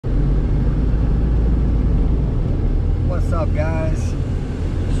up, guys?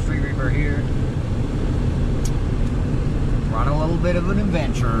 Street Reaper here. We're on a little bit of an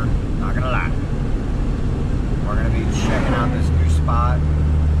adventure, not gonna lie. We're gonna be checking out this new spot.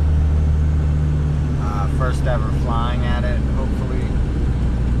 First ever flying at it, hopefully,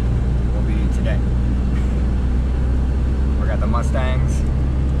 will be today. We got the Mustangs.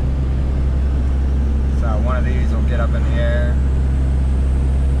 So one of these will get up in the air,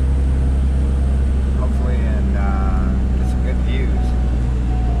 hopefully, and get some good views.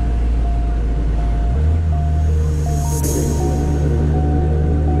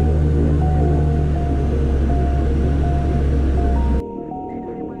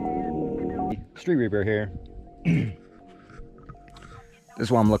 Street Reaper here. This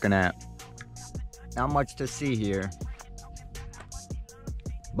is what I'm looking at. Not much to see here,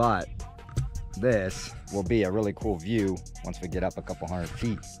 but this will be a really cool view once we get up a couple hundred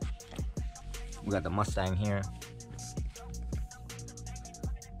feet. We got the Mustang here.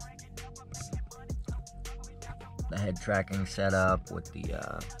 The head tracking setup with the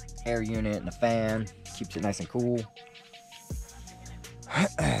air unit and the fan. Keeps it nice and cool.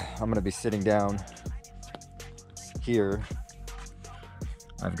 I'm gonna be sitting down here.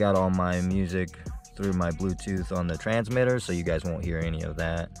 I've got all my music through my Bluetooth on the transmitter, so you guys won't hear any of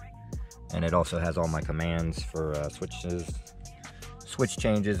that. And it also has all my commands for switch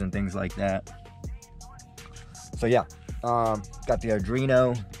changes and things like that. So yeah, got the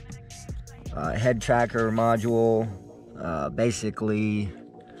Arduino head tracker module. Basically,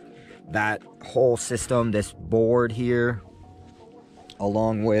 that whole system, this board here,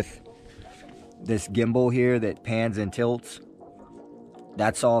 along with this gimbal here that pans and tilts,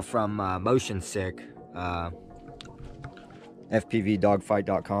 that's all from MotionSick,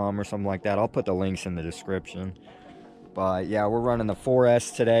 FPVdogfight.com or something like that. I'll put the links in the description. But yeah, we're running the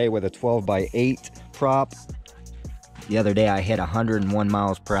 4S today with a 12x8 prop. The other day I hit 101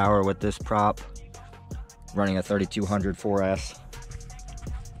 miles per hour with this prop, running a 3200 4S.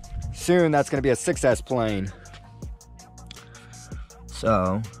 Soon that's going to be a 6S plane.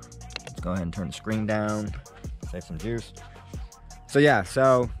 So let's go ahead and turn the screen down, save some juice. So yeah,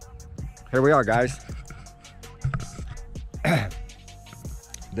 so here we are, guys.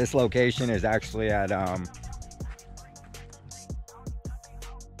 This location is actually at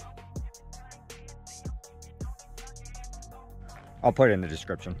I'll put it in the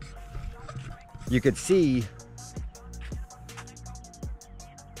description. You could see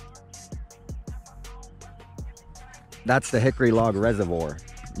that's the Hickory Log Reservoir.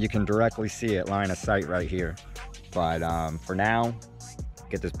 You can directly see it, line of sight right here. But for now,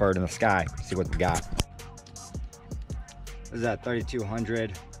 get this bird in the sky, see what we got. This is that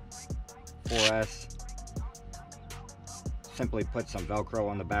 3200 4S. Simply put some Velcro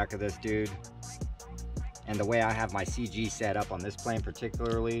on the back of this dude. And the way I have my CG set up on this plane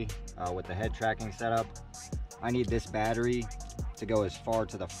particularly, with the head tracking setup, I need this battery to go as far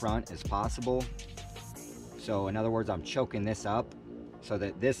to the front as possible. So in other words, I'm choking this up so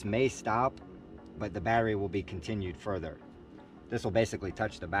that this may stop, but the battery will be continued further. This will basically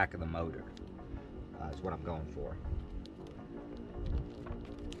touch the back of the motor, is what I'm going for.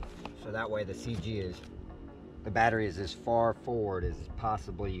 So that way the the battery is as far forward as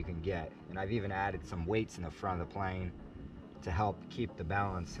possibly you can get. And I've even added some weights in the front of the plane to help keep the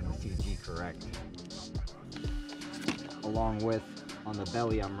balance and the CG correct. Along with, on the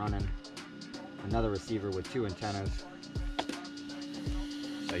belly, I'm running another receiver with 2 antennas.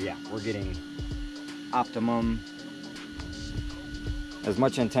 So yeah, we're getting optimum, as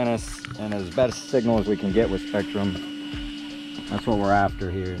much antennas and as best signal as we can get with Spektrum. That's what we're after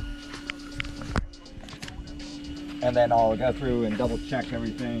here. And then I'll go through and double check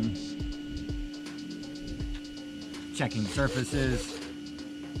everything. Checking surfaces,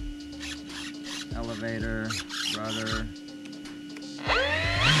 elevator, rudder,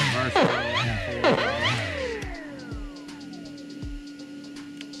 reversal, and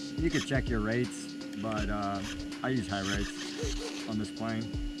you could check your rates, but I use high rates on this plane.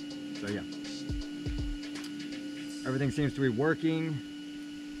 So yeah, everything seems to be working.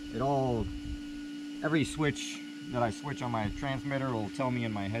 Every switch that I switch on my transmitter will tell me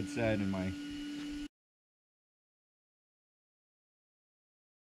in my headset and my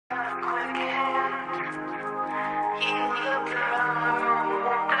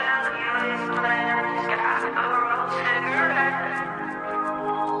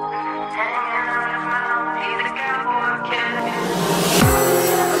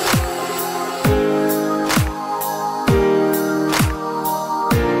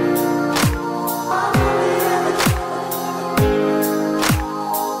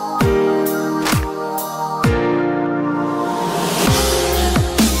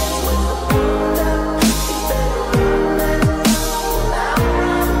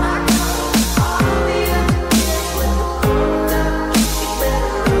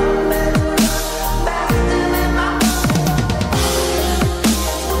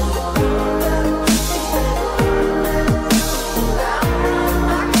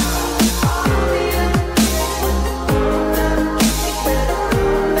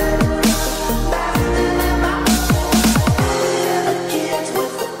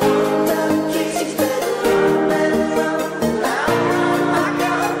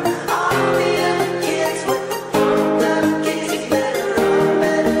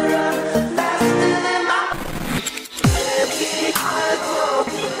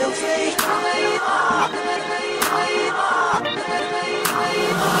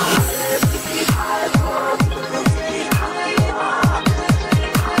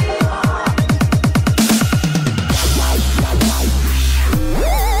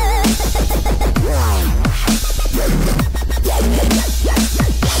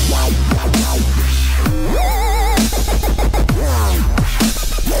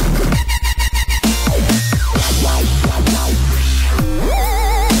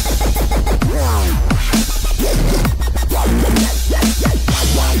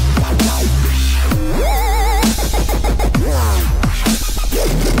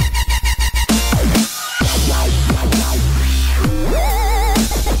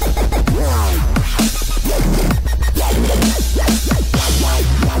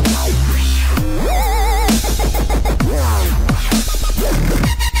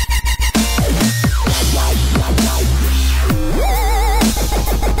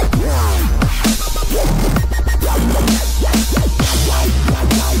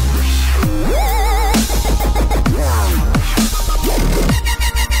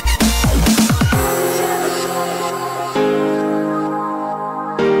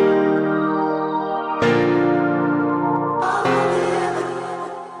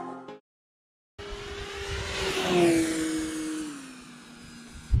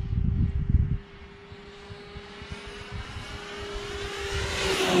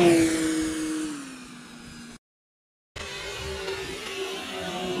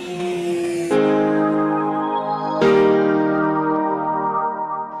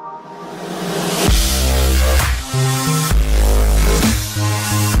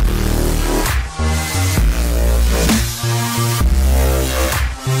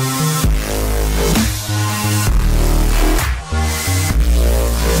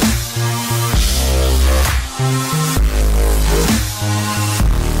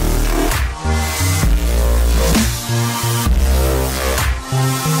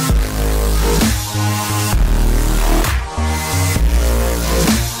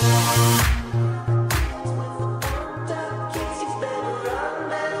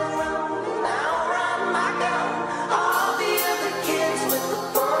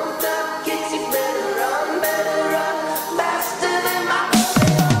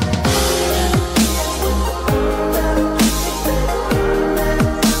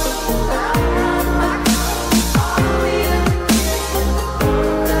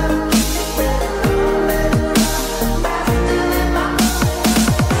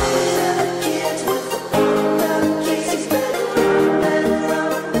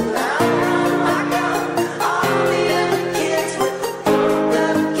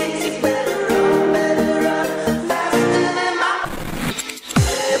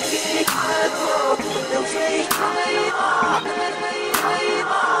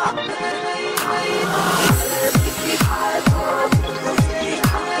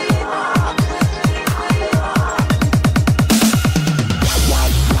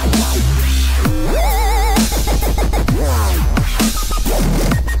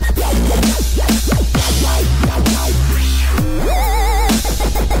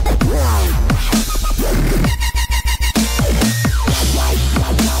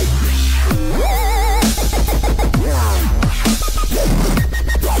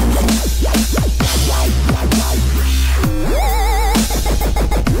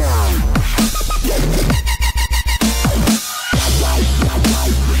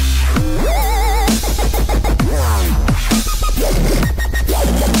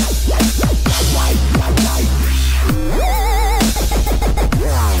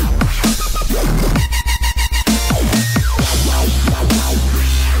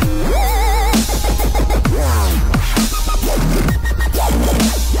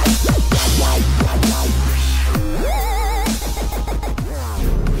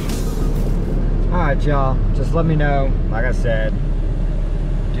Alright y'all, just let me know, like I said,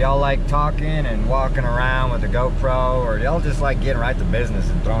 do y'all like talking and walking around with a GoPro, or do y'all just like getting right to business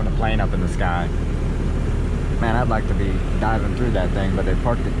and throwing the plane up in the sky? Man, I'd like to be diving through that thing, but they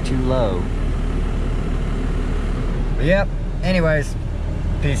parked it too low. But yep, anyways,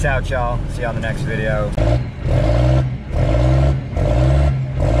 peace out y'all, see you on the next video.